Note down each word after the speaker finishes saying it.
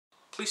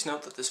Please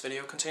note that this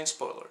video contains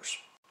spoilers.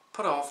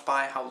 Put off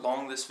by how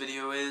long this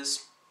video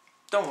is?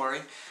 Don't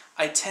worry,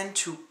 I tend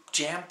to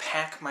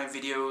jam-pack my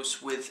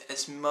videos with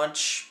as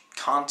much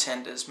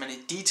content, as many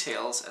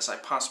details as I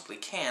possibly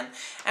can,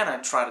 and I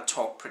try to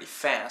talk pretty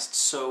fast,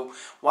 so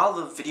while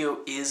the video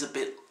is a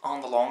bit on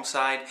the long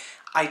side,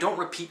 I don't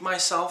repeat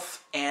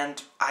myself,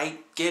 and I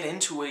get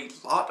into a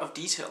lot of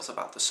details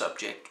about the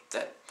subject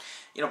that,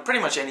 pretty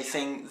much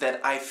anything that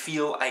I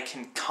feel I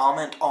can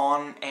comment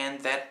on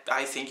and that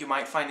I think you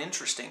might find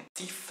interesting.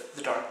 Thief,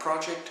 the Dark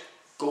Project,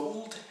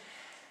 Gold,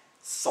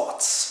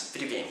 Thoughts,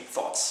 video game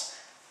thoughts.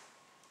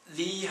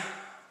 The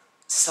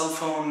cell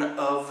phone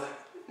of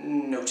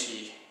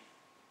Noti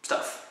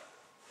stuff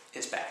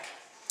is back.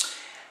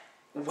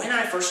 When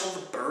I first saw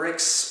the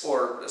Burricks,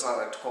 or as I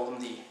like to call them,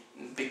 the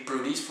big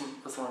broodies from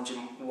Reform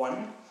Gym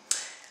 1,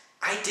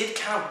 I did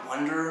kind of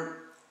wonder,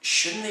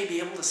 shouldn't they be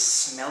able to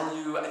smell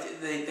you?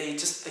 They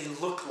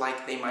look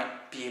like they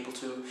might be able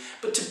to,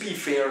 but to be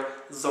fair,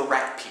 the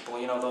rat people,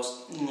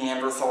 those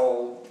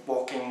Neanderthal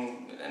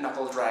walking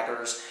knuckle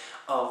draggers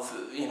of,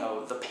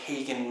 the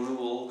pagan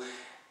rule,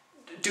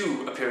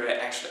 do appear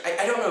to actually,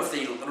 I don't know if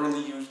they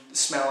literally use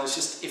smell, it's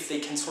just if they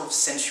can sort of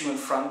sense you in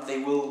front, they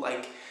will,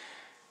 like,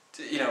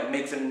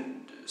 make the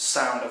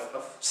sound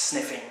of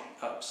sniffing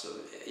up, so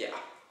yeah.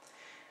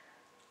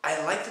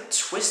 I like the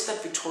twist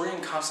that Victoria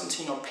and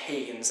Constantine are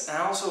pagans, and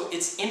also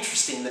it's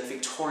interesting that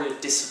Victoria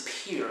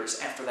disappears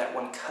after that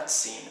one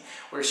cutscene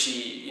where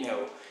she,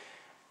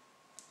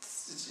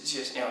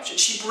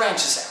 she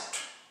branches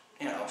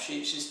out.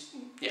 She's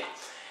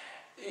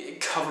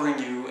covering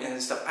you and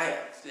stuff.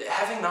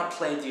 Having not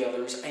played the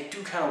others, I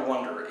do kind of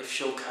wonder if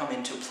she'll come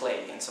into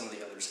play in some of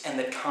the others, and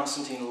that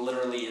Constantine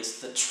literally is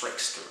the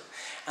trickster,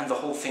 and the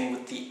whole thing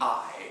with the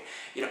eye.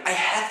 I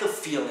had the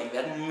feeling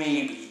that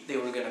maybe they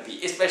were going to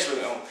be, especially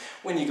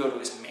when you go to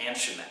his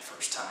mansion that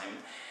first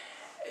time,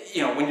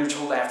 when you're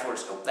told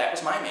afterwards, oh, that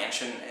was my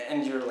mansion,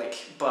 and you're like,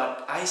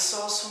 but I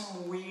saw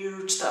some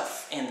weird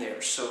stuff in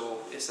there,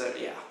 so is that,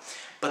 yeah.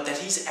 But that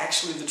he's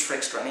actually the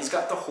trickster, and he's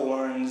got the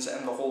horns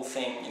and the whole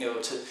thing,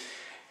 to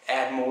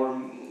add more,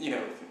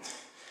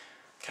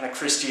 kind of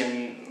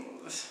Christian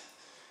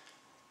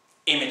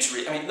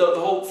imagery. I mean, the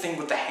whole thing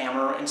with the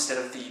hammer instead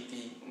of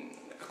the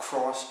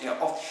cross,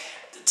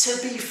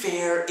 to be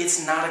fair,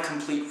 it's not a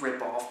complete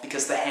rip-off,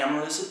 because the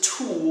hammer is a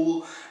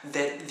tool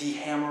that the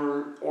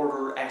Hammer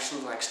Order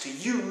actually likes to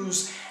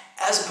use,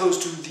 as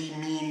opposed to the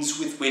means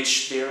with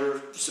which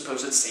their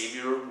supposed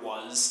savior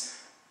was,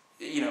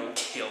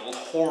 killed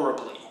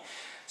horribly.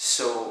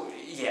 So,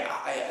 yeah,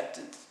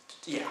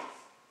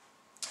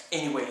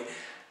 Anyway,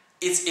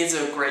 it's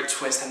a great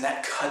twist, and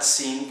that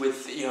cutscene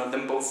with,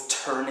 them both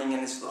turning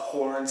and the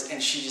horns,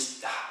 and she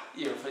just,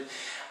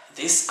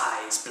 this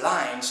eye is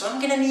blind, so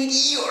I'm gonna need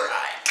your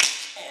eye,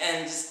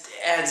 and just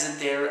adds it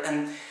there,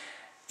 and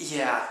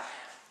yeah,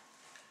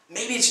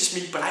 maybe it's just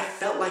me, but I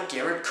felt like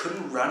Garrett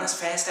couldn't run as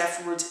fast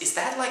afterwards. Is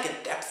that like a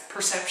depth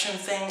perception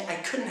thing? I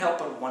couldn't help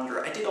but wonder.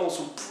 I did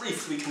also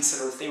briefly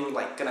consider if they were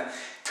like gonna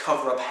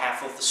cover up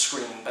half of the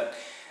screen, but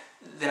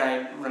then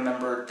I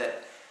remembered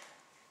that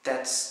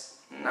that's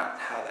not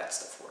how that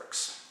stuff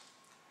works.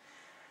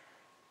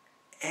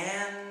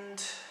 And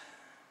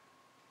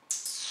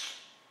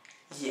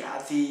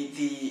yeah,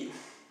 the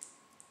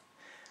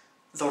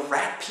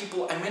rat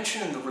people, I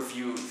mentioned in the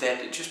review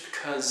that just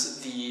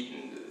because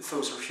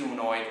those are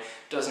humanoid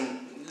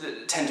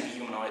tend to be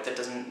humanoid, that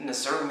doesn't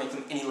necessarily make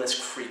them any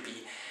less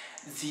creepy.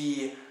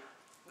 The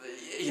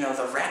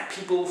rat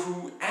people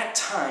who at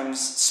times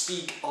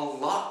speak a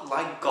lot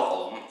like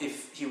Gollum,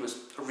 if he was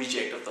a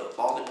reject of the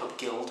Lollipop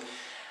Guild,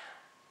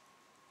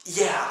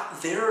 yeah,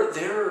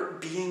 their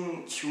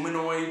being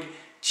humanoid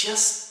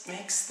just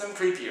makes them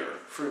creepier,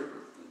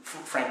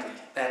 frankly.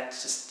 That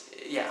just,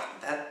 yeah,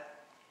 that...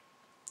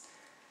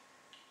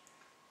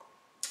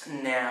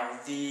 Now,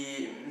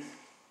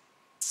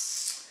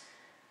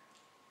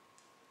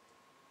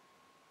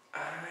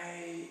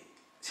 I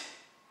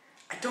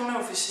don't know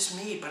if it's just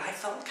me, but I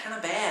felt kind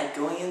of bad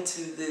going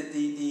into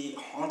the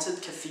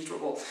haunted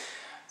cathedral.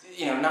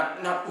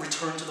 Not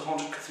return to the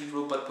haunted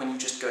cathedral, but when you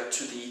just go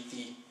to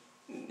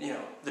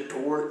the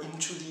door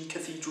into the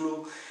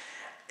cathedral,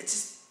 it's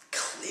just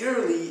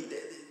clearly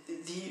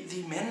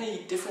the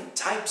many different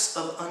types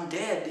of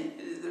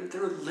undead.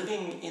 They're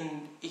living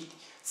in a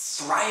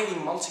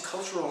thriving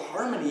multicultural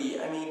harmony.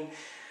 I mean,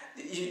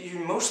 you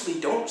mostly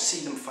don't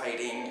see them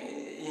fighting,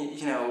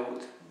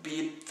 be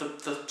it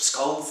the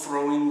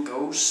skull-throwing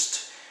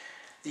ghost,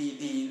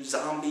 the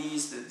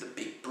zombies, the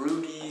big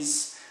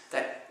broodies,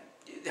 that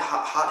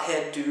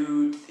hothead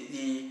dude,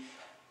 the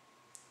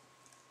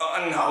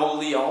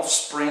unholy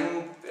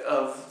offspring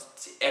of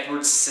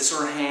Edward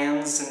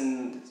Scissorhands,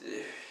 and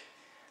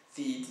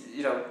the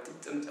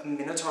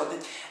Minotaur.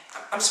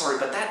 I'm sorry,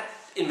 but that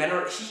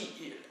inventor,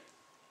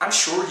 I'm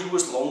sure he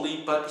was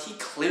lonely, but he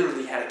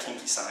clearly had a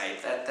kinky side.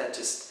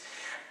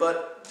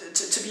 But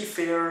to be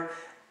fair,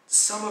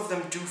 some of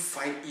them do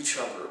fight each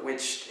other,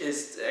 which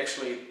is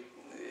actually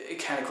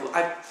kind of cool.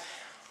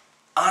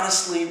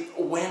 honestly,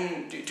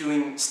 when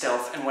doing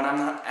stealth and when I'm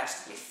not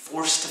absolutely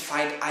forced to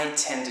fight, I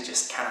tend to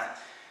just kind of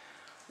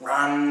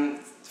run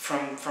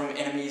from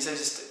enemies.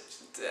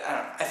 I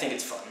don't know, I think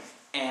it's fun.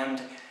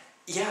 And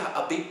yeah,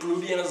 a big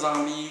broody and a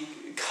zombie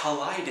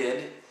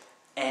collided,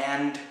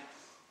 and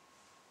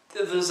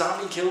the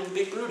zombie killed the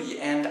big broody,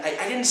 and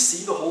I didn't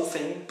see the whole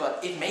thing,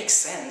 but it makes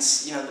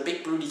sense. You know, the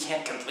big broody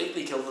can't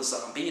completely kill the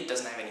zombie, it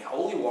doesn't have any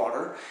holy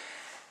water,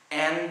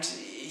 and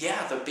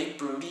yeah, the big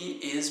broody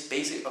is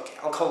basically, okay,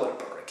 I'll call it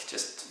a Burrick,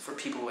 just for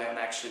people who haven't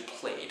actually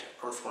played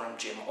Earthworm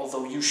Jim,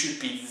 although you should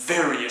be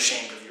very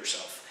ashamed of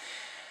yourself.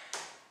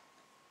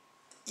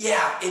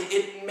 Yeah,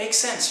 it makes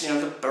sense, you know,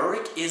 the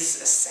Burrick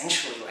is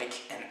essentially like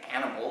an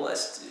animal,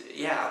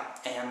 yeah,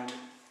 and,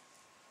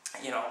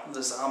 you know,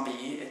 the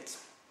zombie,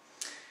 it's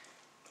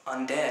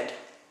undead.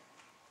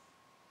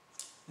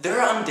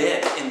 They're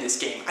undead in this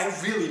game. I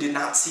really did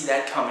not see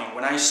that coming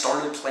when I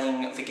started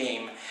playing the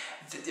game.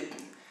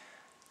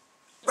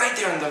 Right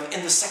there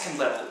in the second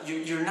level,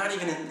 you're not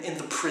even in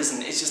the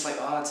prison. It's just like,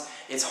 oh,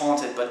 it's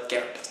haunted, but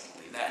Garrett doesn't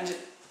believe that. And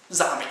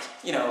zombie,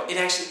 you know, it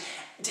actually...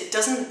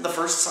 Doesn't the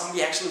first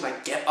zombie actually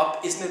like get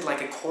up? Isn't it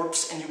like a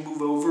corpse and you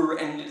move over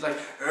and it's like,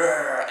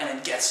 and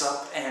it gets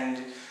up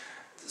and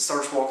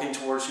starts walking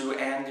towards you,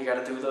 and you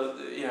gotta do the,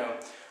 you know,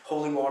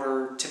 holy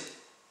water tip,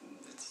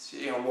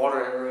 you know,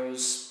 water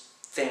arrows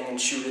thing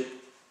and shoot it.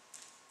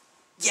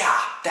 Yeah,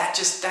 that's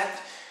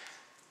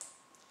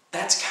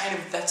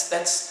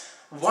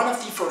one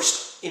of the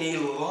first in a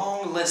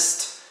long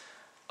list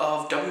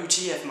of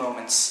WTF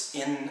moments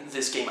in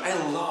this game. I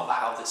love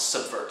how this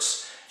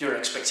subverts your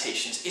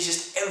expectations. It's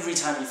just every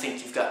time you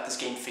think you've got this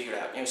game figured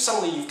out, you know,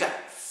 suddenly you've got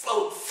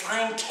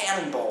flying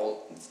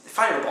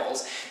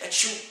fireballs that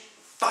shoot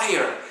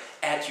fire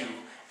at you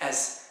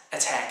as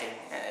attacking.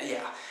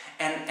 Yeah,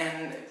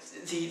 and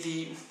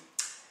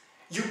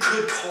you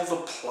could call the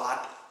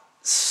plot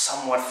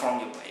somewhat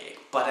formulaic,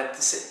 but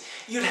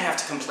you'd have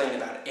to complain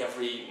about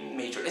every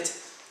major.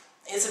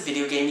 It's a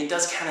video game. It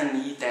does kind of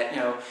need that, you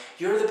know,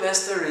 you're the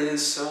best there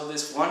is, so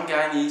this one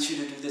guy needs you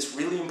to do this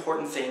really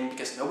important thing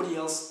because nobody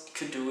else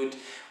could do it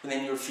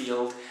within your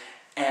field,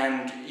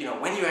 and, you know,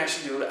 when you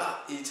actually do it,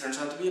 he turns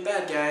out to be a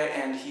bad guy,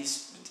 and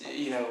he's,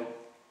 you know,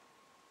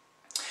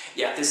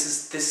 yeah,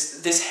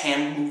 this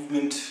hand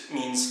movement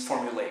means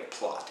formulaic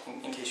plot,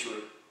 in case you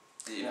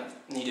were, you know,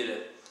 needed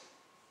a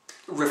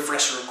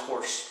refresher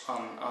course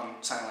on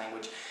sign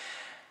language.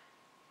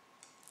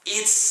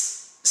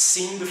 It's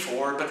seen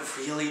before, but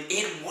really,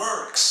 it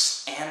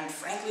works, and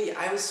frankly,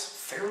 I was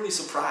fairly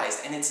surprised,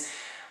 and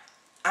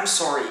I'm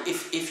sorry,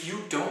 if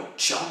you don't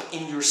jump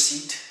in your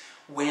seat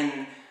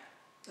when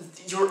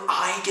your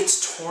eye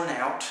gets torn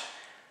out,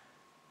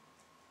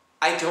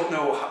 I don't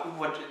know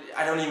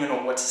I don't even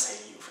know what to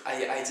say to you.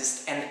 I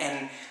just,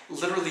 and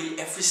literally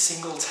every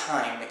single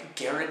time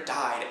Garrett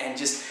died, and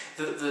just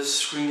the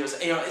screen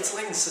goes, you know, it's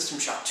like in System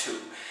Shock 2,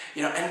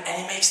 you know,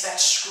 and he makes that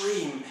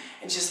scream,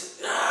 and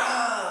just,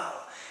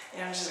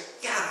 and I'm just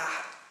like,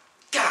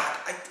 God,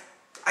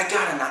 I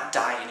gotta not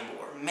die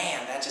anymore.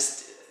 Man, that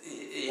just,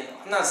 you know,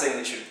 I'm not saying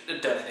they should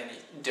have done it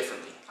any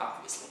differently,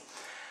 obviously.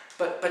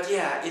 But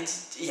yeah,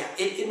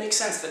 it makes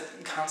sense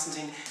that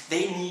Constantine,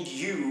 they need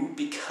you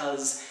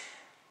because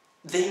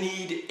they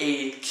need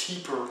a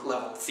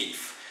keeper-level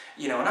thief.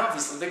 You know, and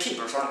obviously the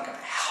keepers aren't going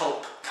to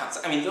help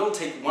Constantine. I mean, they'll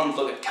take one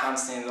look at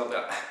Constantine and they'll be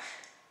like,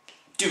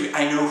 dude,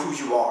 I know who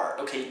you are,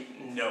 okay?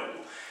 No.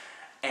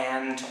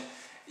 And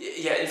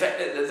yeah, in fact,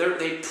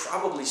 they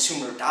probably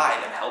sooner die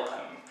than help him.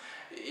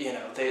 You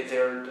know,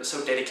 they're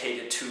so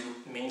dedicated to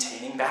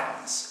maintaining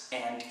balance.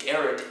 And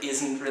Garrett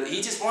isn't really,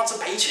 he just wants a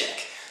paycheck.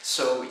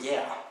 So,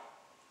 yeah.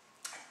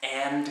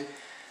 And,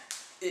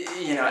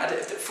 you know,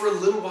 for a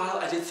little while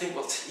I did think,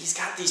 well, he's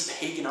got these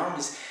pagan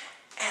armies.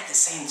 At the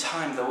same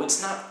time, though,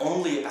 it's not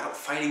only about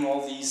fighting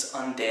all these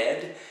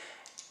undead,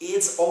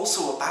 it's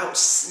also about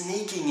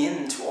sneaking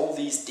into all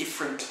these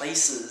different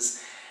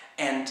places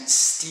and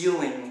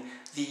stealing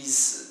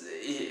these,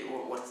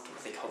 what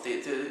are they called,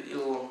 the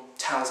little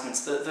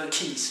talismans, the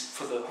keys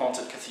for the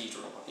haunted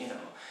cathedral, you know.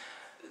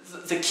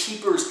 The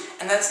keepers,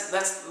 and that's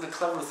the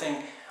clever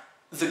thing,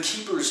 the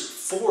keepers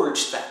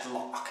forged that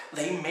lock.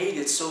 They made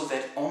it so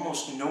that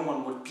almost no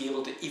one would be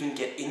able to even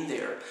get in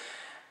there.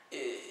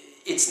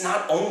 It's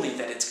not only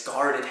that it's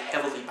guarded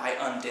heavily by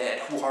undead,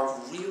 who are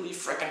really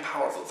freaking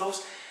powerful.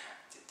 Those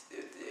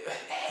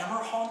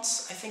hammer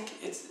haunts, I think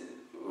it's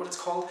what it's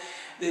called.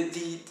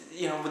 The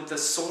you know, with the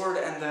sword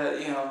and the,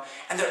 you know,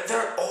 and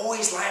they're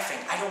always laughing.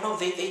 I don't know.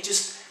 They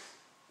just,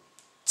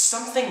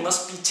 something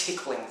must be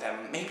tickling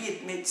them. Maybe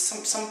it made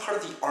some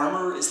part of the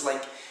armor is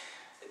like,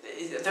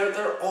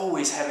 they're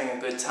always having a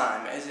good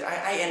time.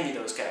 I envy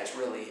those guys,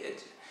 really.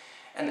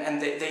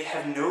 And they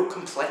have no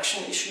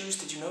complexion issues.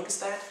 Did you notice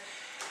that?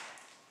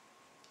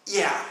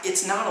 Yeah,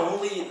 it's not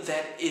only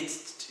that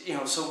it's, you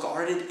know, so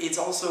guarded, it's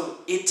also,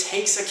 it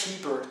takes a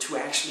keeper to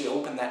actually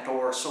open that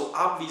door. So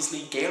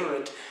obviously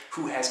Garrett,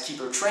 who has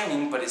keeper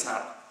training but is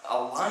not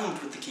aligned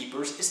with the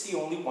keepers, is the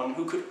only one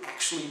who could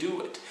actually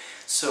do it.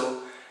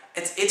 So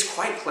it's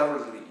quite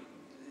cleverly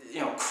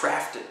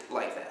crafted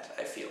like that,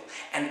 I feel.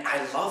 And I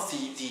love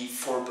the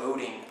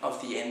foreboding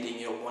of the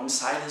ending. One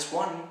side has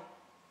won.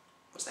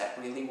 Was that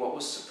really what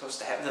was supposed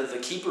to happen? The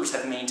keepers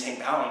have maintained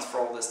balance for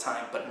all this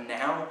time, but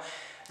now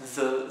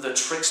the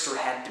trickster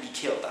had to be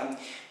killed. I'm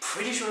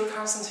pretty sure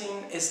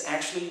Constantine is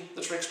actually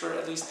the trickster,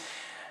 at least.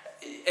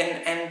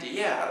 And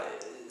yeah,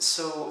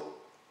 so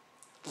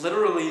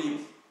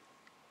literally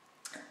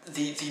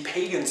the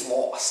pagans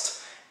lost.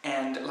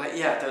 And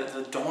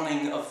the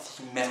dawning of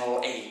the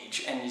Metal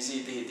Age, and you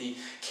see the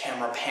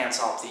camera pans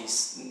off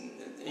these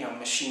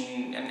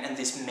machine and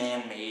this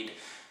man-made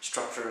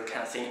structure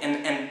kind of thing.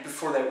 And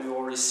before that, we've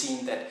already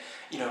seen that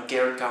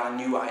Garrett got a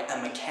new eye,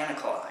 a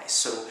mechanical eye.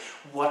 So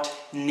what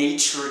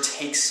nature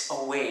takes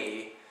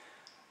away,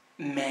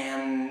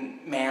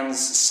 man's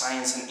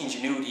science and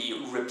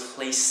ingenuity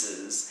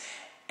replaces.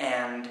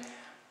 And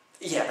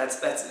yeah,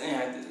 that's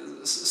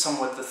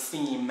somewhat the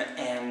theme.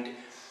 And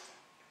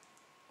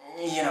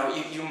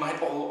you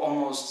might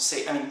almost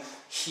say, I mean,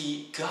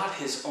 he got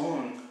his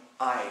own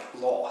eye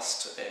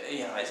lost.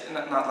 It's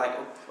not like,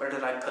 oh, where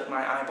did I put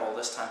my eyeball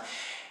this time?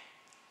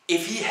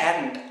 If he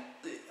hadn't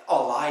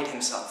allied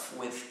himself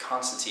with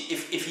Constantine,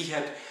 if he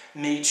had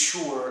made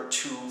sure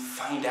to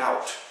find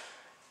out,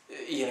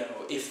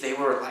 if they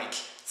were like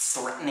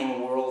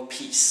threatening world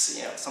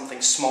peace,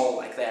 something small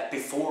like that,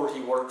 before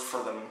he worked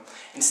for them,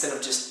 instead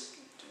of just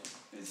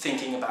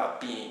thinking about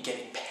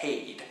getting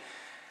paid,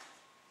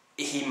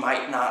 he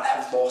might not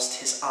have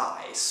lost his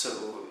eye.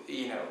 So,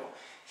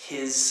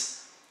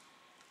 his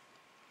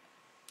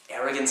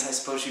arrogance, I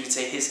suppose you could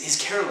say,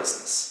 his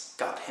carelessness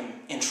got him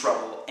in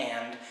trouble,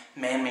 and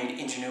man-made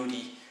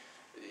ingenuity,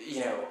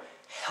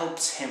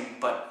 helps him,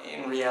 but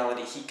in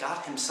reality, he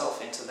got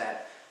himself into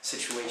that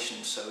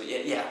situation. So,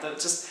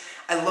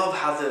 I love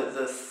how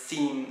the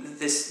theme,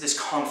 this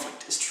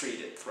conflict is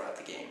treated throughout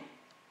the game.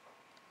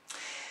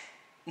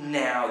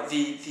 Now,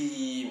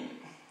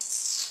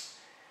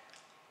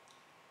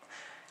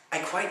 I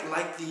quite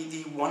like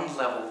the one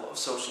level of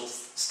social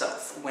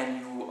stuff when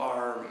you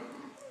are,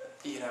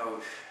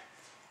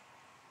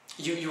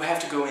 you have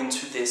to go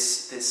into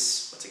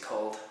this what's it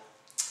called?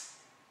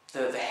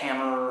 The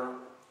hammer,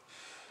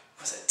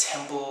 was it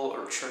temple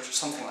or church or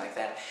something like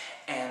that,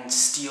 and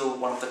steal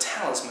one of the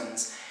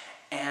talismans.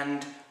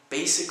 And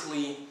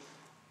basically,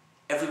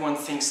 everyone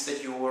thinks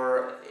that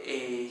you're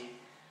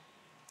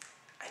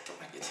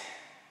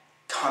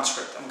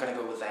conscript, I'm going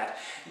to go with that.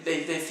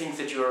 They think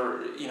that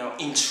you're,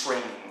 in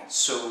training,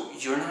 so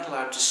you're not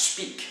allowed to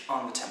speak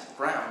on the temple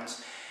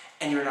grounds,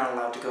 and you're not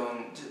allowed to go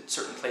into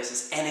certain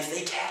places. And if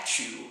they catch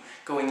you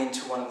going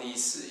into one of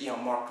these,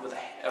 marked with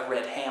a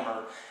red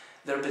hammer,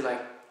 they'll be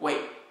like, wait,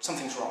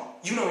 something's wrong.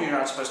 You're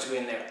not supposed to go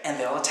in there, and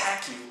they'll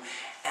attack you.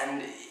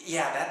 And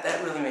yeah,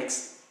 that really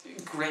makes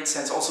great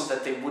sense. Also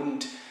that they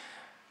wouldn't,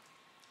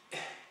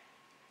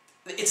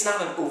 it's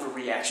not an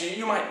overreaction.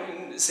 You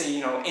might say,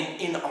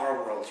 in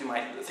our world, you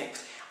might think,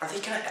 are they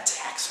going to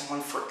attack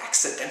someone for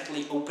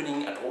accidentally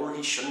opening a door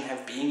he shouldn't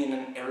have been in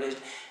an area?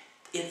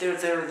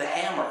 They're the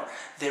hammer.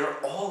 They're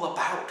all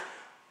about,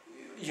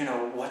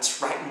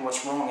 what's right and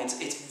what's wrong.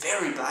 It's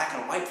very black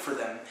and white for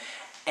them.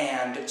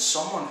 And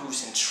someone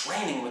who's in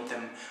training with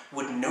them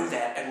would know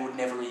that and would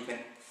never even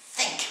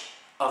think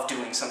of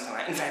doing something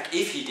like that. In fact,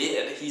 if he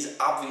did, he's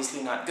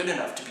obviously not good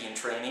enough to be in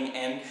training,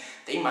 and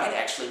they might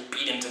actually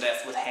beat him to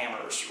death with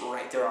hammers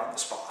right there on the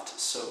spot.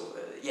 So,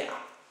 yeah.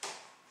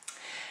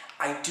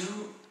 I do...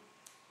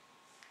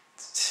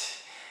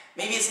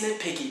 Maybe it's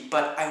nitpicky,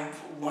 but I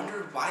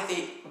wondered why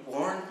they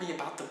warned me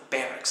about the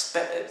barracks.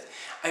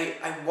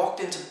 I walked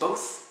into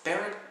both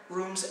barrack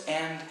rooms,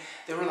 and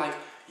they were like,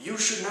 you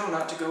should know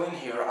not to go in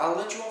here. I'll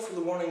let you offer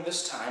the warning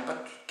this time,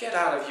 but get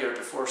out of here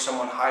before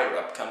someone higher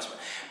up comes.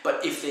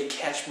 But if they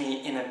catch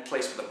me in a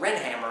place with a red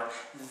hammer,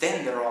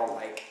 then they're all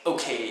like,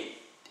 okay,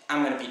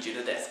 I'm going to beat you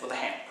to death with a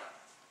hammer.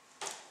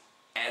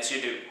 As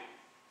you do.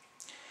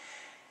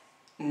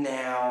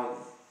 Now,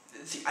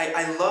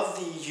 I love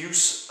the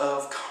use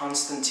of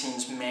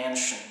Constantine's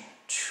mansion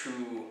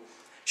to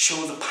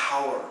show the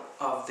power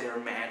of their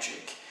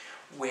magic,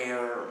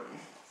 where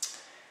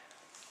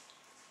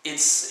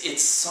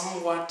it's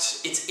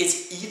somewhat,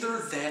 it's either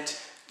that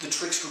the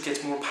Trickster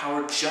gets more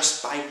power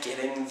just by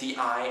getting the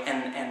eye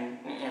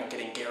and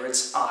getting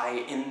Garrett's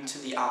eye into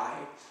the eye.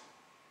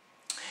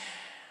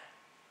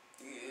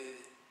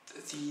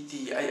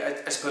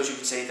 I suppose you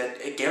could say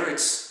that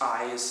Garrett's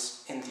eye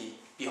is in the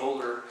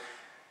beholder.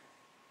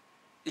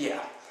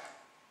 Yeah.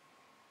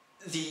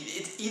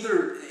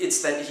 Either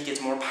it's that he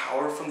gets more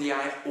power from the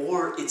eye,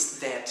 or it's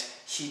that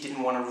he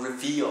didn't want to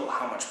reveal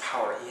how much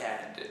power he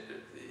had.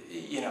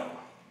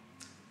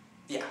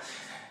 Yeah.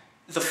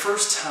 The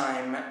first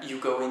time you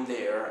go in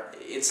there,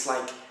 it's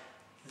like,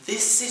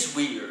 this is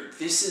weird.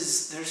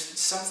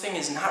 Something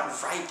is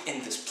not right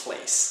in this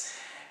place.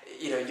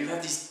 You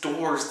have these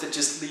doors that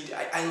just lead.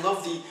 I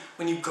love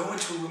when you go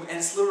into a room and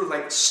it's literally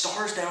like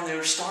stars down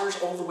there, stars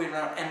all the way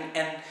around,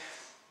 and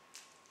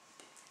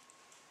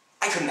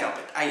I couldn't help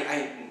it.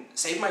 I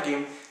saved my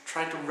game,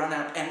 tried to run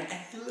out, and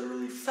he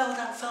literally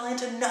fell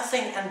into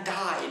nothing and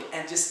died,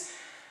 and just,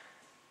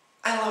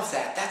 I love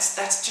that. That's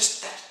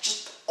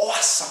just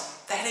awesome.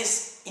 That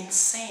is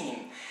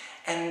insane.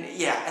 And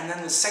yeah, and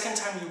then the second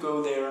time you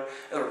go there,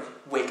 or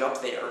wake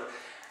up there,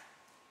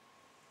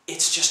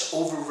 it's just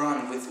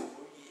overrun with,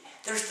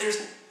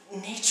 there's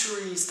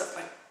nature-y stuff,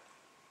 like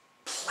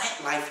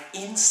plant life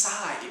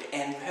inside,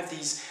 and you have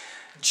these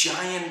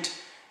giant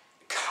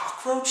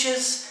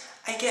cockroaches,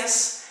 I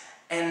guess,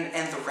 and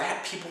the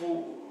rat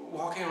people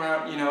walking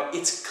around, you know,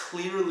 it's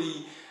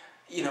clearly,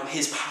 you know,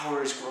 his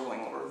power is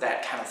growing, or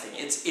that kind of thing.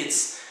 It's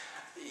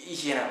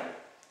you know,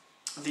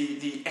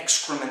 the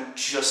excrement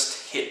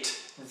just hit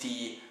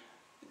the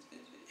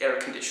air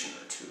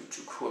conditioner,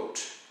 to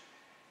quote.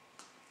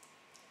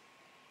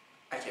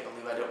 I can't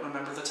believe I don't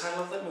remember the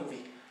title of that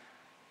movie.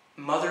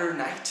 Mother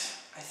Night,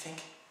 I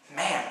think.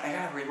 Man, I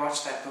gotta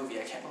rewatch that movie.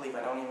 I can't believe I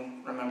don't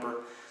even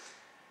remember.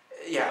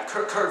 Yeah,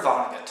 Kurt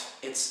Vonnegut.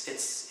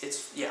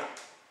 It's yeah,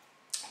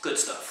 good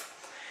stuff.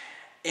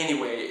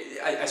 Anyway,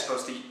 I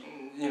suppose the,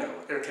 you know,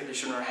 air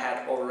conditioner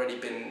had already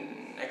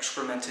been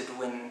excremented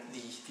when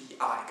the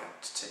eye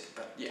got taken,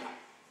 but yeah,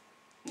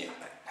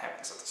 that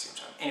happens at the same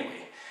time.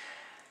 Anyway,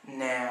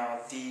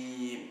 now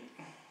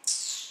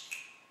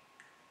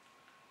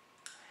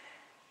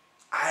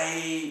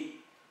I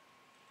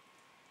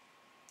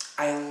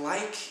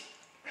like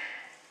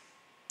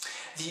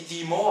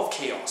the Maw of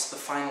Chaos, the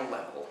final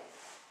level,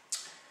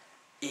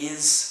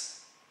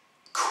 is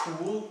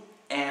cool,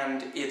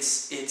 and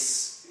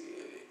it's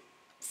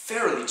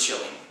fairly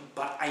chilling,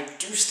 but I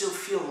do still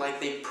feel like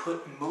they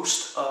put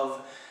most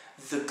of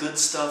the good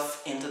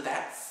stuff into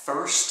that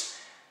first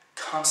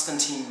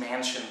Constantine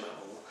mansion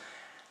level.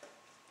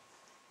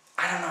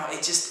 I don't know,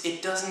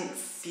 it doesn't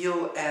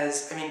feel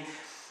as, I mean,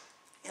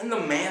 in the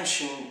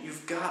mansion,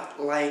 you've got,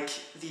 like,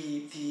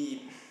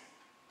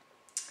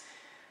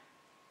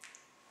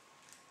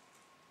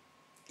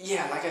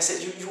 yeah, like I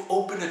said, you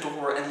open a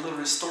door and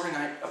literally story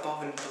night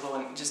above and below,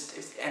 and just,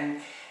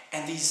 and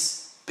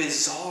these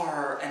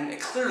bizarre and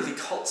clearly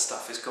cult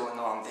stuff is going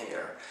on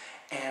there.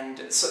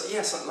 And so,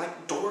 yeah, so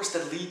like doors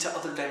that lead to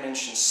other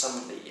dimensions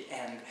suddenly,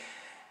 and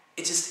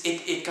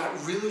it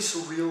got really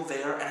surreal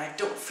there, and I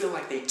don't feel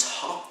like they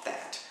topped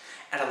that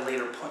at a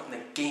later point in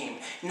the game.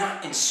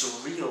 Not in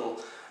surrealism.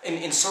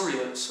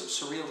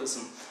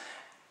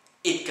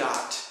 It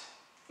got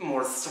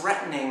more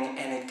threatening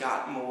and it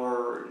got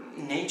more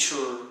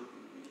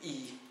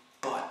nature-y,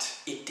 but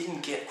it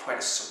didn't get quite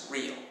as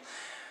surreal.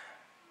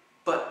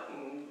 But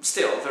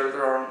still,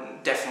 there are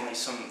definitely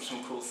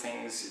some cool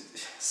things,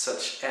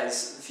 such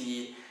as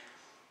the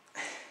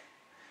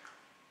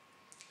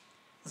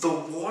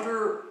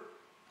water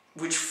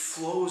which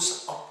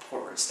flows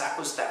upwards. That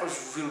was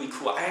really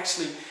cool. I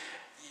actually,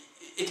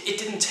 it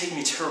didn't take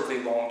me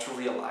terribly long to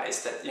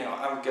realize that, you know,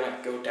 I'm gonna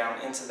go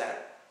down into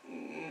that,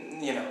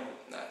 you know,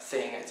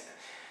 thing.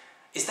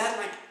 Is that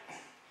like,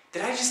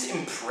 did I just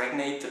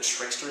impregnate the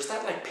Trickster? Is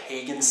that like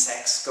pagan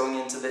sex going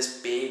into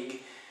this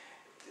big,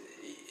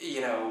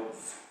 you know,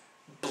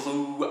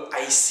 blue,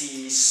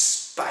 icy,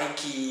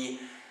 spiky,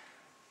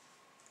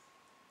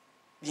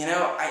 you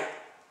know, I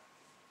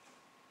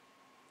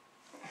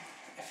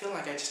feel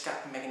like I just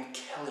got Megan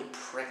Kelly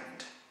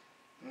pregnant.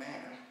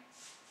 Man.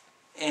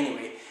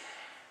 Anyway,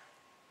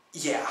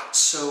 yeah,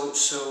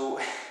 so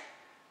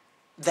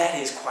that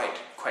is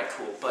quite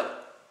cool,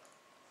 but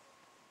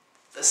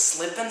the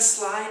slip and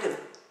slide of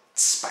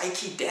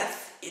spiky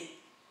death,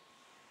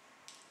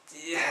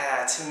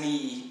 yeah, to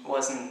me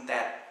wasn't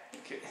that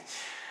good.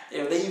 You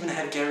know, they even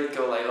had Garrett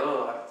go like,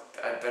 oh,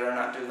 I better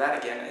not do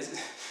that again.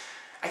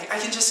 I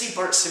can just see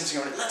Bart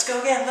Simpson going, let's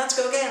go again, let's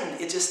go again.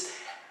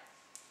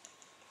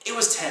 It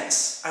was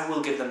tense, I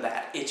will give them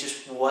that. It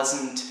just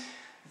wasn't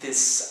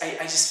this,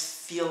 I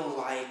just feel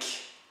like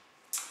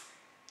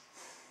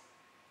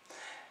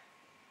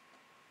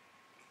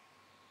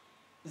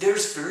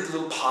there's very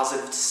little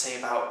positive to say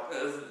about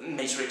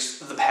Matrix,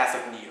 The Path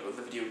of Neo,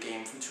 the video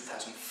game from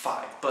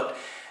 2005, but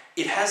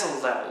it has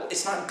a level.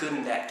 It's not good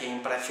in that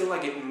game, but I feel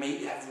like it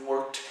may have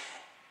worked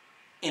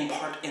in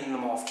part in the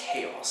Maw of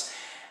Chaos.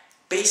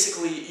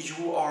 Basically,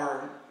 you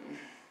are,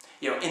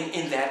 you know,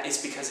 in that it's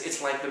because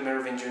it's like the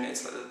Merovingian,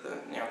 it's the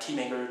you know,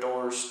 keymaker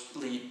doors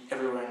lead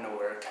everywhere and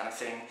nowhere kind of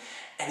thing,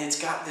 and it's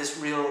got this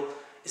real,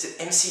 is it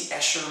MC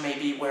Escher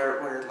maybe,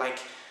 where like,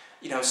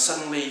 you know,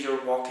 suddenly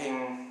you're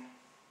walking,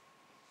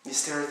 you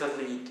stare at the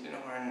lead, you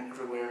know, and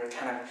everywhere,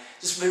 kind of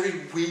just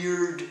very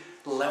weird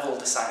level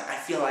design. I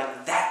feel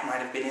like that might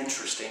have been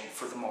interesting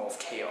for the Maw of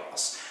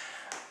Chaos,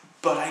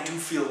 but I do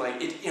feel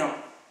like it, you know,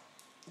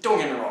 don't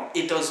get me wrong,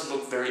 it does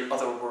look very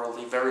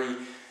otherworldly, very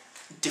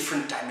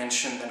different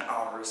dimension than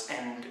ours,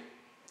 and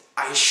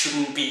I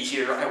shouldn't be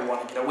here, I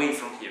want to get away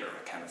from here,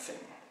 kind of thing.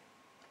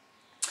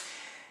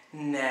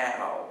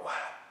 Now,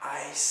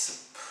 I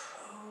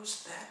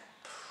suppose that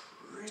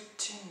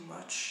pretty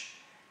much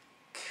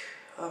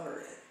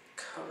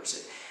covers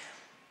it.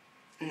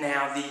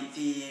 Now,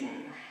 the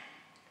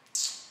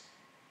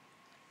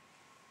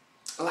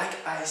like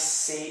I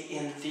say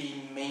in the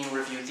main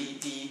review,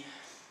 the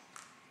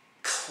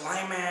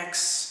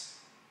climax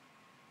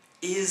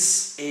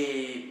is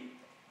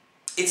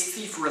it's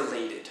thief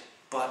related.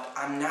 but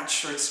I'm not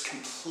sure it's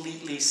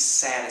completely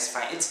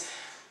satisfying.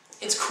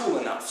 It's cool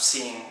enough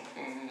seeing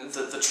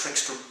the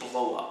Trickster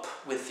blow up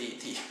with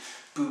the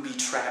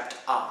booby-trapped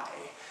eye.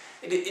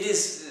 It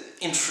is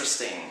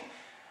interesting,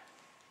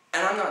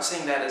 and I'm not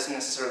saying that as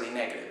necessarily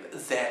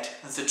negative, that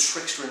the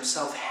Trickster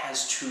himself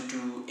has to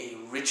do a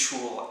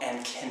ritual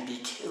and can be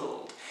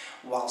killed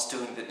whilst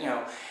doing that. You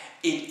know,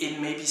 it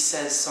maybe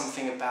says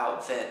something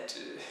about that,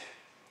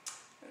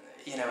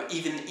 you know,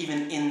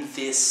 even in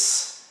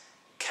this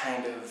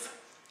kind of,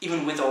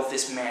 even with all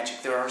this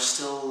magic, there are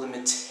still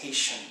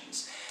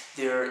limitations.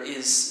 There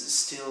is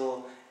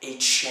still a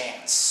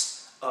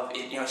chance of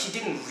it. You know, he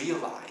didn't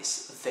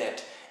realize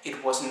that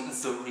it wasn't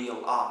the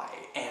real eye,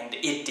 and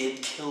it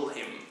did kill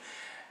him.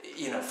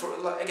 You know, for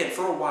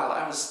a while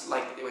I was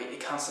like, wait,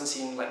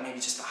 Constantine, like maybe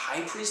just the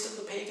high priest of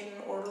the pagan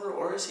order,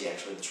 or is he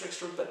actually the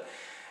Trickster? But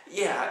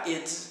yeah,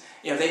 it's,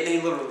 you know,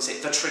 they literally say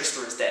the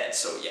Trickster is dead.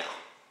 So yeah,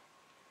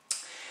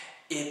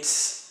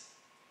 it's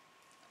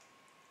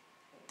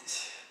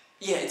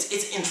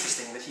it's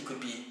interesting that he could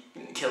be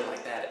killed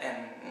like that,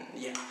 and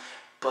yeah,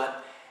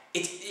 but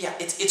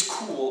it's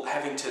cool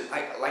having to,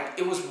 like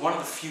it was one of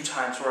the few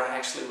times where I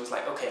actually was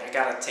like, okay, I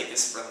gotta take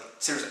this really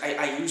seriously.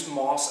 I used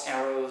Maw's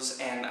arrows,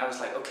 and I was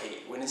like, okay,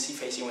 when is he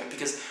facing away?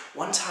 Because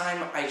one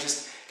time I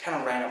just kind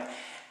of ran up.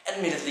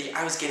 Admittedly,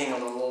 I was getting a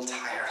little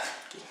tired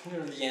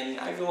near the end.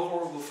 I feel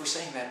horrible for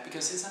saying that,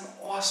 because it's an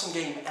awesome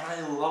game and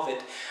I love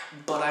it,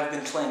 but I've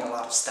been playing a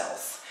lot of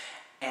stealth,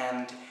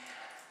 and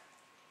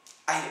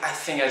I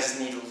think I just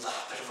need a little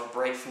bit of a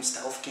break from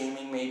stealth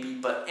gaming, maybe.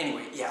 But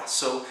anyway, yeah,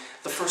 so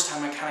the first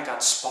time I kind of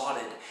got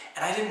spotted,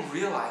 and I didn't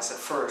realize at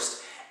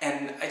first,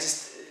 and I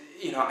just,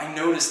 you know, I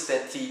noticed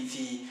that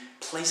the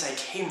place I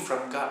came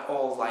from got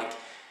all, like,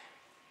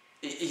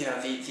 you know,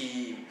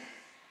 the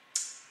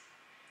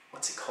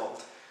what's it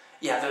called?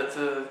 Yeah,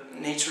 the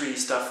nature-y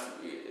stuff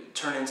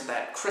turned into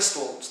that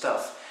crystal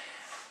stuff,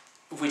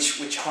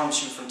 which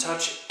harms you from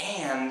touch,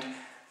 and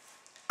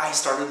I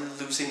started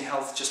losing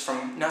health just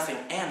from nothing,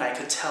 and I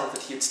could tell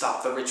that he had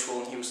stopped the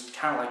ritual, and he was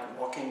kind of like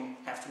walking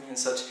after me and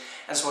such,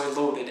 and so I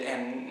loaded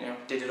and, you know,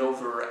 did it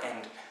over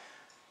and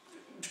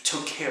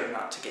took care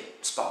not to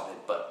get spotted.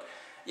 But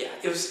yeah,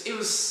 it was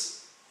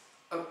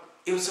a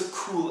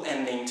cool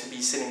ending to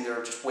be sitting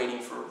there just waiting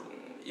for,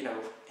 you know,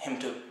 him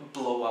to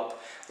blow up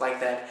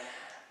like that,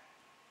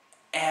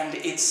 and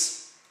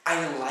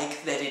I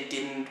like that it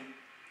didn't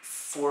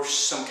force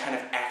some kind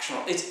of action.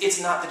 It's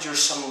not that you're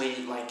suddenly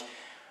like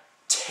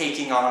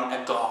taking on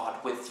a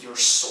god with your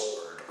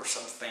sword or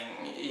something,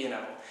 you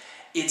know.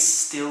 It's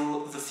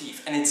still the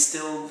thief, and it's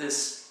still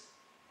this.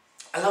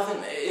 I love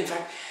him. In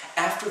fact,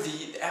 after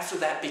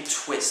that big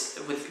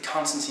twist with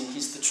Constantine,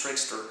 he's the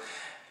Trickster.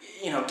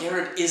 You know,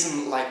 Garrett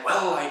isn't like,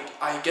 well,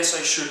 I guess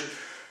I should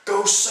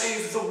go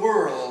save the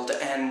world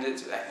and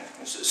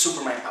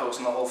Superman pose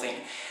and the whole thing.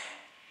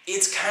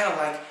 It's kind of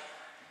like,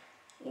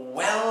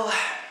 well,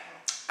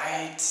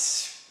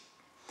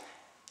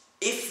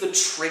 if the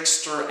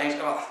Trickster,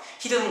 well,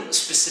 he doesn't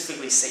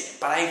specifically say it,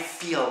 but I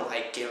feel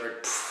like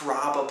Garrett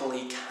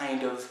probably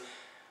kind of,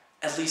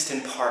 at least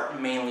in part,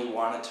 mainly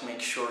wanted to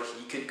make sure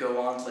he could go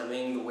on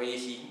living the way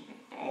he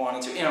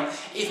wanted to. You know,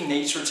 if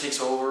nature takes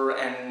over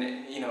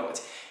and, you know,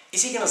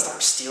 is he going to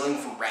start stealing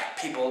from rat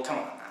people? Come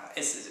on now.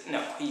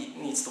 No, he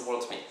needs the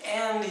world to be.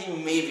 And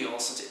he maybe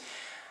also did.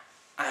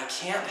 I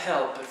can't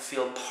help but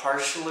feel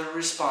partially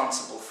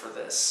responsible for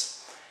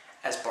this,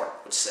 as Bart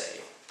would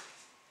say.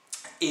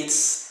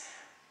 It's,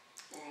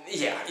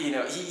 yeah, you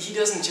know, he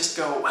doesn't just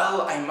go,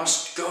 well, I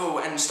must go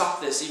and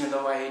stop this, even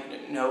though I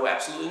know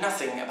absolutely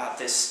nothing about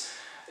this,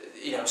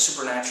 you know,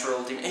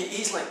 supernatural demon.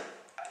 He's like,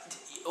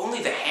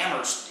 only the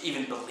Hammers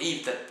even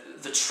believed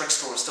that the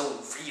Trickster was still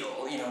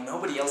real. You know,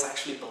 nobody else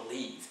actually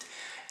believed.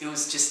 It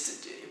was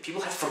just, people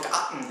had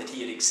forgotten that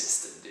he had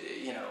existed,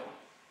 you know.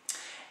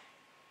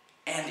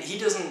 And he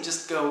doesn't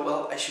just go,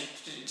 well, I should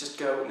just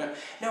go,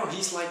 no,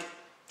 he's like,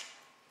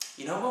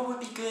 you know what would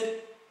be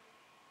good?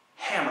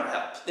 Hammer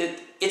help.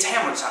 It's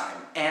hammer time.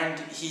 And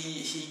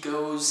he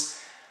goes,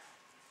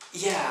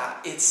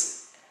 yeah,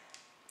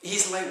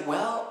 he's like,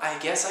 well, I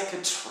guess I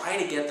could try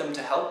to get them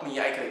to help me.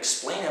 I could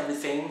explain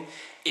everything.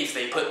 If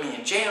they put me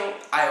in jail,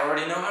 I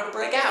already know how to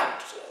break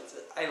out.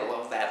 I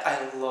love that.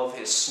 I love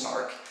his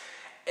snark.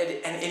 And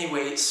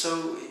anyway,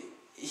 so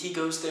he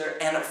goes there,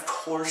 and of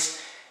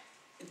course,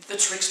 the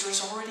Trickster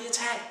is already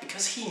attacked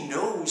because he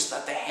knows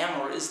that the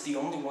Hammer is the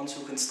only ones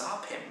who can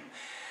stop him.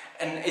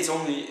 And it's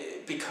only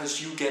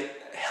because you get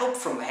help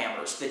from the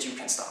Hammers that you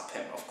can stop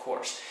him, of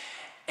course.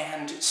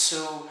 And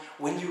so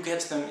when you get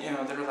to them, you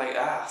know, they're like,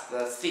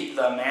 the thief,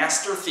 the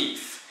master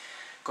thief.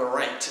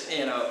 Great,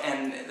 you know,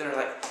 and they're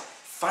like,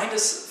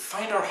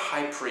 find our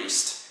high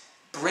priest,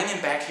 bring him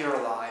back here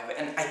alive.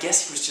 And I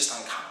guess he was just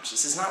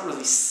unconscious. It's not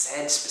really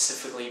said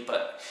specifically,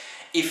 but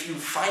if you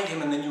find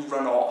him and then you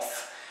run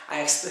off, I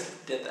actually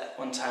did that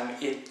one time.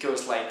 It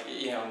goes like,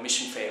 you know,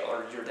 mission fail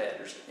or you're dead,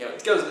 or you know,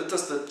 it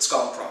does the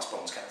skull and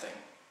crossbones kind of thing,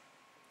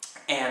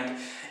 and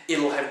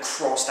it'll have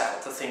crossed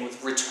out the thing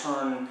with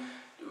return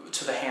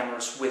to the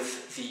Hammers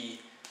with the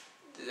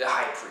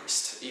high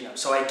priest, you know,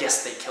 so I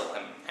guess they kill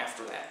him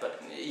after that,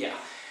 but yeah.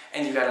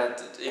 And you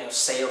gotta, you know,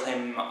 sail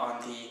him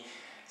on the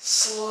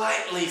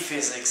slightly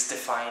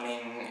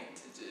physics-defining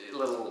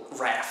little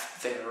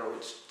raft there,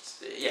 which,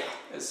 yeah,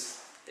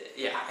 is,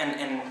 yeah,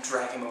 and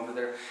drag him over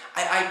there.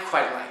 I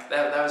quite like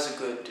that. That was a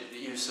good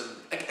use of,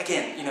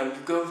 again, you know,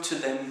 you go to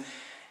them,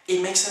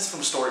 it makes sense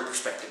from a story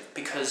perspective,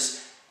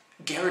 because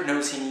Garrett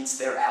knows he needs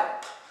their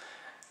help,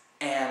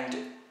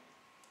 and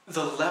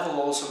the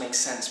level also makes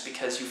sense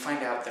because you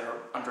find out they're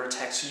under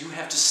attack, so you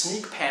have to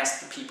sneak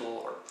past the people,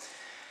 or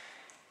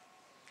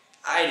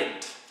I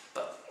didn't,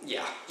 but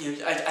yeah,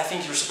 I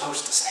think you're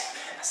supposed to sneak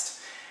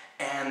past,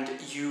 and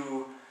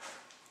you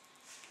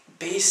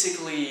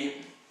basically,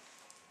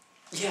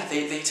 yeah,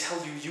 they tell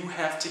you you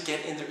have to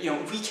get in there, you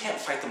know, we can't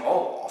fight them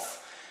all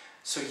off,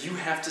 so you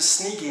have to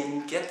sneak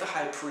in, get the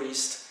high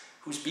priest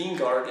who's being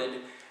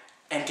guarded,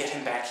 and get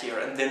him back here,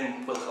 and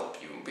then we'll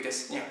help you,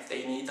 because, you know,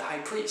 they need the high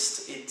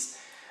priest. It's,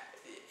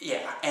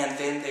 yeah, and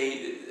then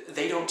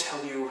they don't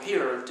tell you,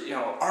 here, you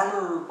know,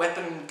 armor,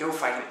 weapon, go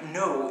fight him.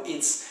 No,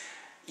 it's,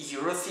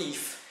 you're a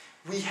thief,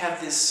 we have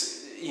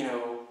this, you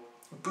know,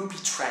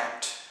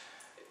 booby-trapped,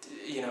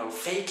 you know,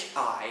 fake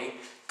eye,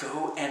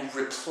 go and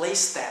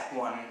replace that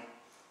one,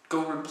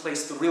 go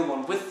replace the real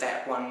one with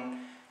that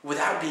one,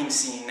 without being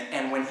seen,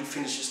 and when he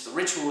finishes the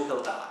ritual,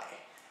 he'll die.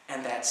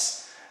 And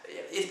that's,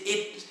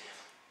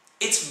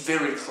 it's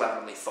very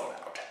cleverly thought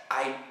out.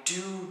 I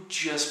do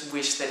just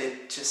wish that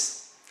it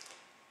just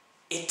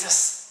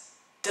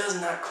does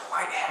not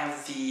quite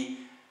have the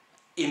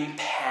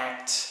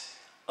impact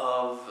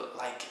of,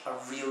 like, a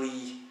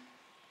really,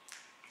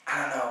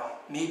 I don't know,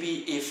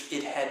 maybe if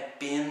it had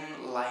been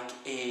like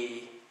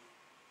a,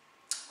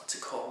 what's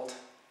it called?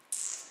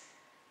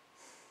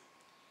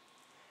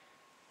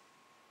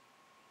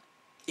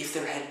 If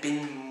there had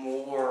been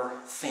more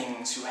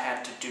things you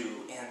had to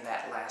do in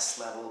that last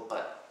level,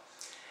 but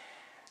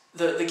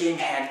the game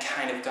had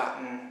kind of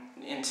gotten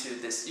into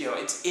this, you know,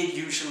 it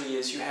usually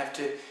is, you have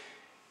to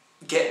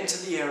get into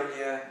the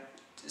area,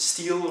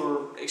 steal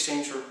or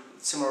exchange or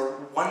similar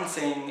one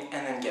thing,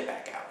 and then get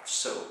back out.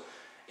 So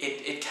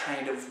it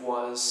kind of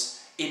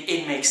was,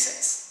 it makes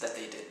sense that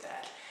they did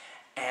that.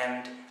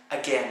 And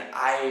again,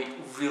 I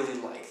really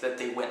like that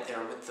they went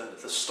there with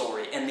the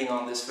story, ending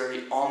on this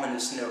very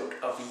ominous note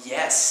of,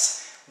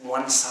 yes,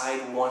 one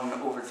side won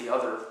over the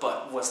other,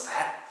 but was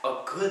that a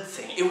good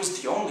thing? It was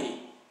the only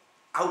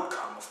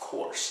outcome, of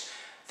course.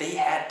 They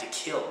had to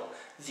kill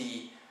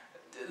the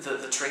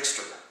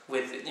Trickster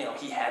with, you know,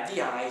 he had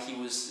the eye, he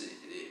was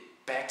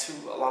back to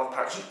a lot of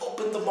power. He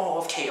opened the Maw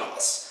of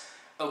Chaos.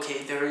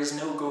 Okay, there is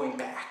no going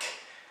back.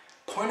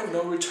 Point of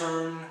no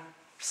return,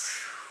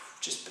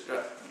 just,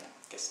 I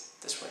guess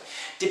this way,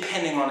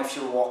 depending on if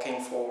you're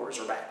walking forwards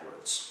or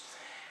backwards.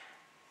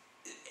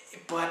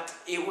 But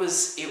it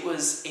was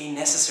a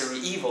necessary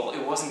evil.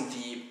 It wasn't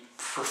the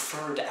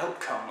preferred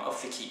outcome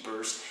of the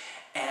Keepers,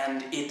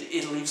 and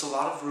it leaves a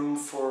lot of room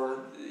for,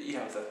 you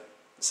know, the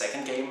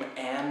second game,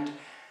 and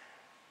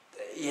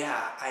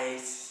yeah,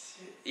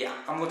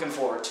 I'm looking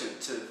forward to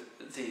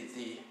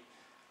the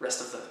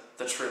rest of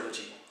the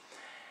trilogy.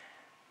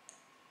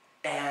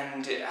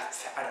 And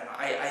I don't know,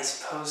 I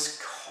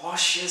suppose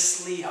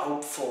cautiously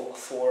hopeful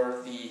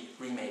for the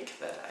remake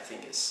that I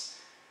think is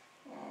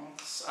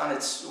on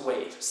its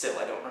way still.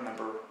 I don't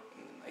remember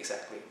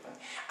exactly. But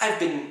I've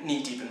been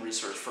knee-deep in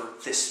research for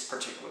this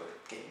particular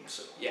game,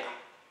 so yeah.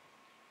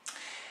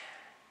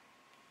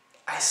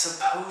 I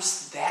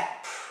suppose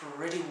that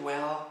pretty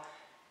well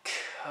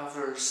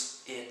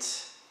covers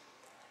it.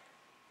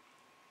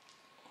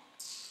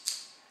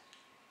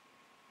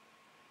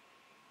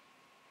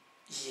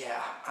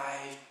 Yeah,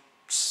 I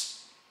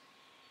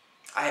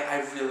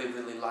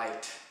really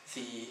liked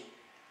the,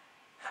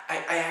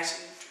 I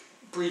actually,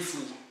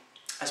 briefly,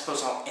 I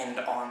suppose I'll end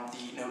on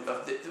the note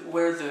of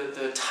where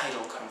the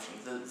title comes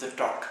from, the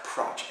Dark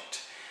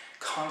Project.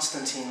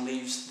 Constantine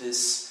leaves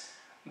this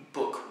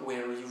book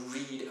where you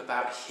read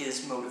about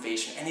his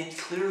motivation, and it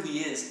clearly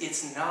is,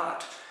 it's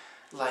not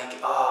like,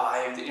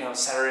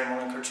 Saturday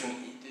morning cartoon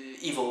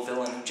evil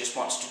villain who just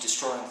wants to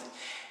destroy him.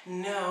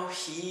 No,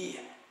 he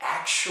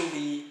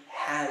actually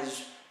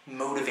has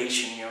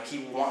motivation, you know, he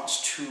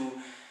wants to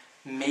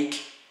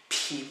make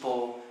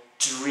people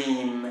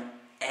dream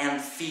and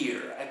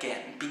fear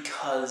again,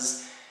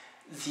 because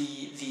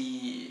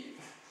we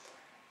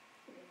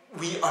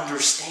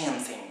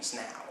understand things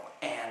now,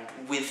 and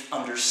with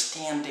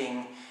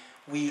understanding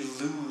we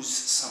lose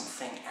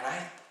something.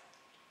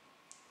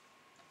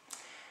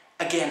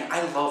 And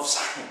I love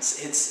science.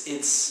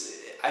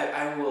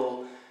 I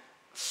will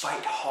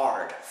fight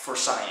hard for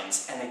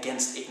science and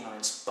against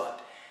ignorance,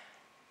 but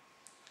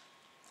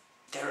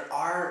there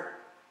are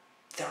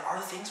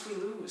things we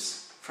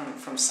lose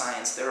from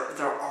science. There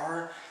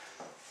are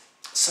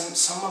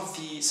some of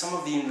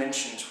the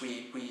inventions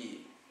we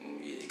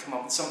come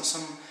up with,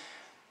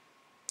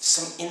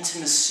 some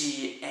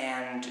intimacy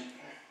and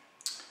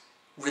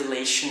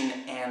relation,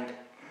 and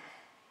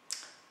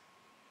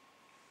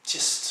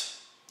just,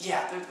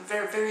 yeah,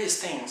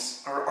 various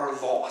things are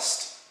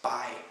lost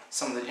by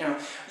some of the,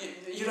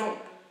 you don't,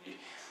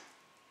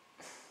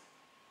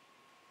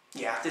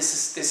 yeah,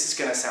 this is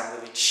gonna sound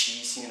really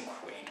cheesy and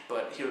quaint,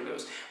 but here it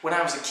goes. When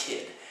I was a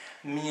kid,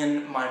 me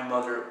and my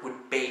mother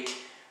would bake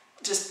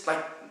just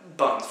like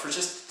buns for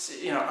just,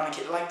 on a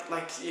kid, like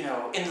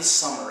in the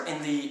summer,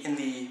 in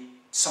the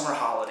summer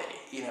holiday,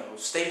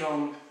 stay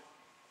home,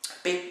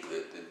 bake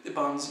the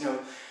buns,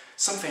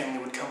 some family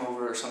would come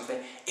over or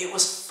something. It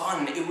was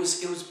fun. It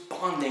was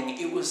bonding.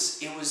 It was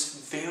a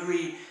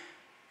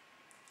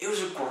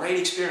great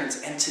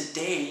experience. And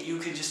today you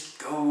can just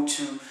go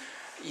to,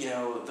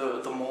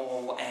 the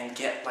mall and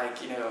get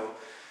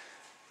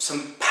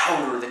some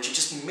powder that you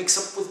just mix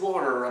up with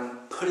water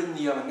and put in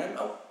the oven and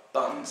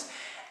buns.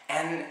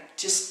 And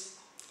just,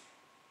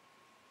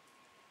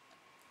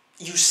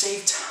 you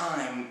save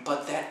time,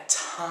 but that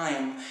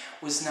time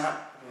was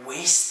not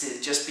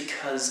wasted just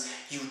because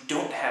you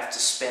don't have to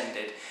spend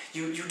it.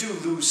 You do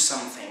lose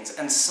some things,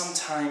 and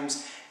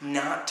sometimes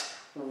not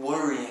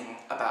worrying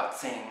about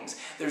things.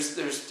 There's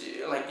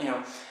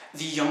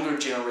the younger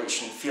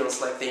generation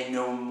feels like they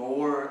know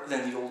more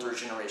than the older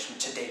generation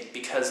today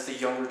because the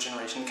younger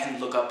generation can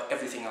look up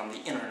everything on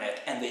the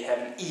internet and they have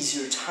an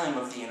easier time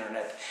of the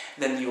internet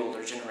than the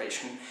older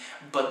generation.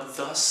 But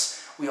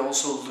thus, we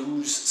also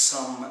lose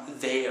some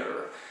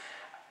there.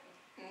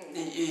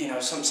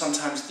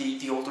 Sometimes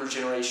the older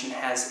generation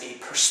has a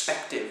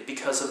perspective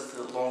because of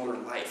the longer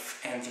life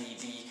and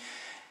the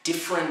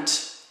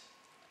different.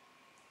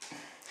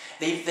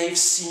 They've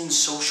seen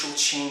social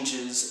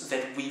changes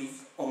that we've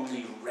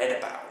only read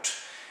about.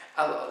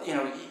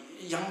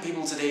 Young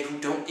people today who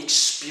don't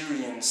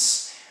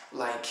experience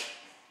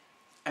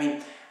I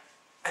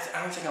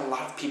don't think a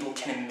lot of people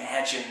can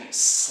imagine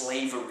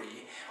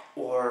slavery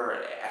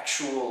or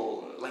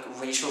actual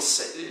racial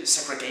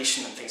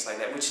segregation and things like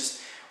that, which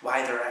is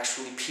why there are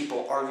actually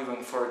people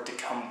arguing for it to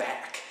come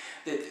back.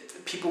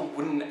 That people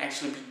wouldn't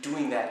actually be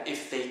doing that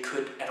if they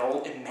could at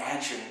all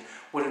imagine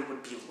what it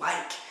would be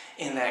like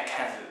in that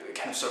kind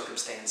of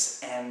circumstance.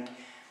 And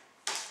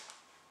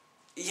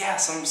yeah,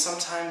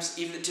 sometimes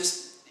even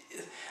just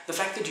the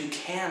fact that you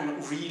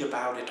can read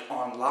about it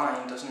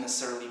online doesn't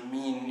necessarily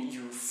mean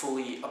you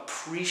fully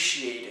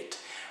appreciate it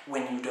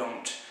when you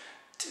don't.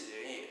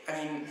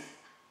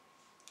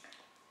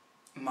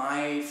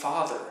 My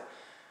father,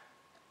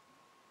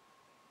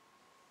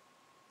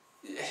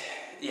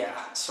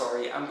 yeah,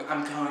 sorry,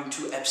 I'm going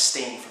to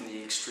abstain from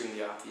the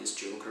extremely obvious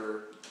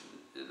Joker,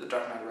 the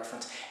Dark Knight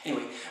reference.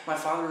 Anyway, my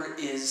father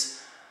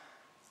is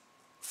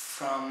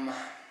from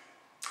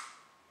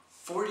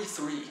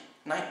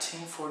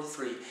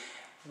 1943.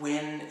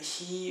 When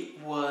he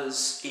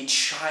was a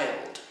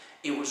child,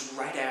 it was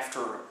right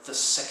after the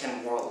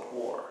Second World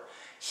War.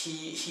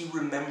 He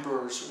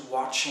remembers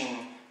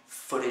watching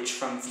footage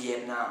from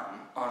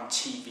Vietnam on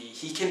TV.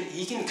 He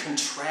can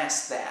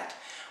contrast that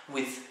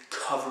with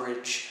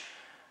coverage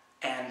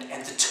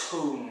and the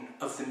tone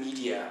of the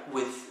media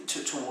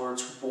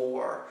towards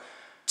war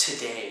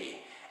today,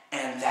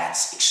 and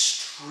that's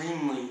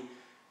extremely.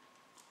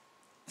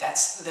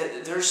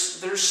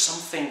 There's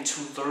something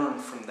to learn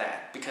from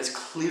that, because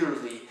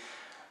clearly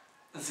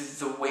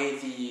the way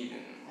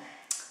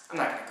I'm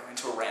not going to go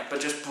into a rant, but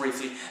just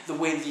briefly, the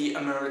way the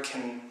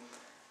American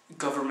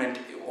government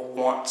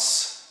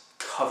wants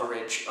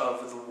coverage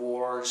of the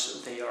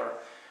wars they are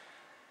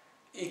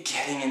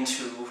getting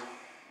into,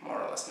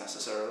 more or less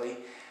necessarily,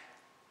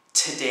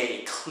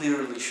 today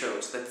clearly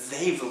shows that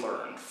they've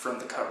learned from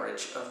the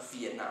coverage of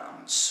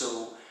Vietnam.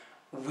 So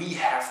we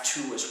have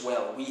to as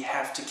well. We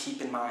have to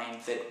keep in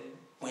mind that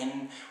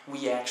when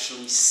we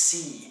actually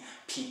see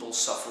people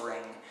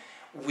suffering,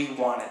 we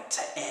want it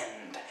to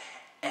end.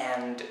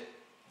 And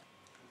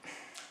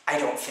I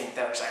don't think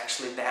there's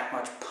actually that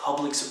much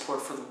public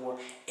support for the war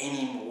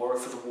anymore,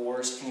 for the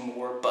wars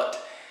anymore,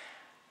 but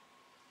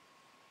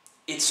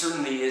it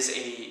certainly is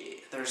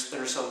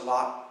there's a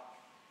lot,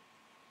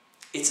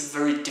 it's a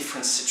very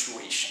different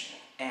situation.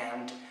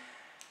 And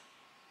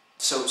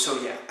so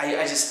yeah,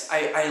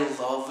 I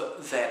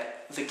love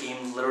that the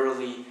game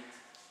literally,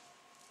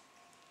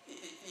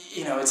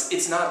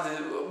 it's not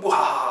the,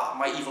 wah,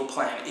 my evil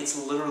plan. It's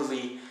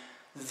literally,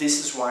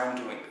 this is why I'm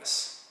doing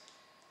this.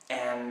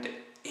 And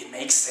it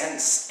makes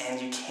sense, and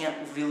you can't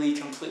really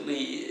completely,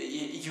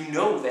 you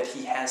know that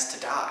he has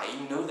to die.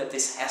 You know that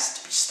this has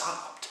to be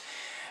stopped.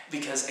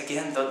 Because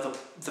again,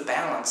 the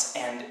balance,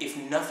 and if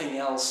nothing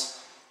else,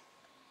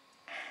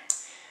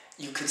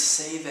 you could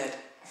say that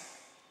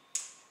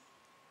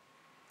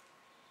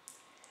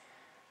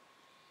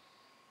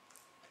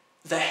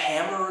the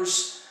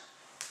Hammers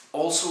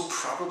also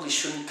probably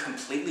shouldn't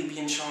completely be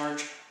in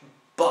charge,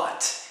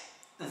 but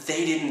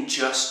they didn't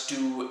just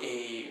do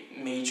a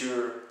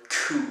major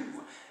coup.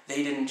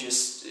 They didn't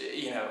just,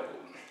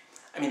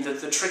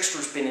 the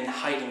Trickster's been in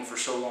hiding for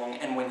so long,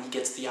 and when he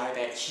gets the eye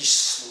back, he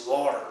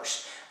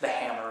slaughters the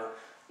Hammer,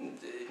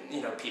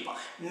 people.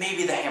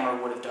 Maybe the Hammer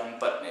would have done,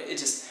 but it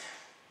just,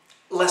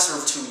 lesser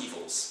of two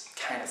evils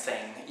kind of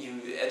thing.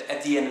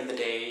 At the end of the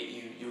day,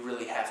 you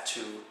really have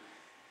to,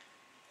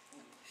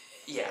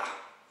 yeah.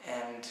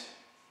 And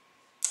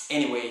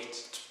anyway,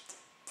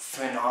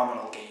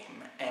 phenomenal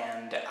game,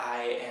 and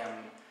I am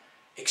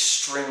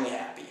extremely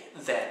happy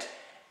that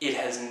it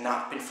has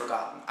not been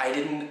forgotten. I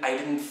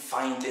didn't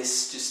find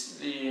this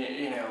just,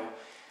 you know,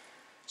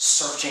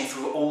 searching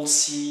through old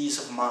CDs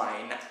of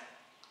mine.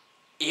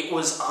 It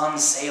was on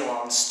sale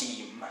on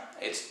Steam.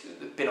 It's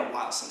been a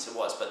while since it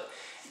was, but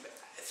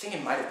I think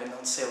it might have been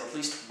on sale at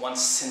least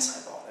once since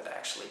I bought it,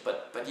 actually.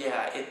 But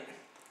yeah,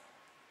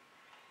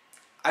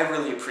 I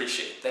really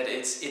appreciate that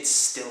it's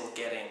still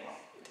getting...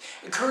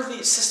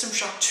 Currently, System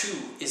Shock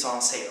 2 is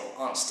on sale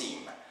on Steam.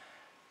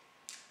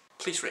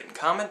 Please rate and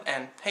comment,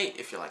 and hey,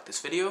 if you like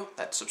this video,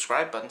 that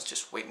subscribe button's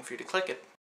just waiting for you to click it.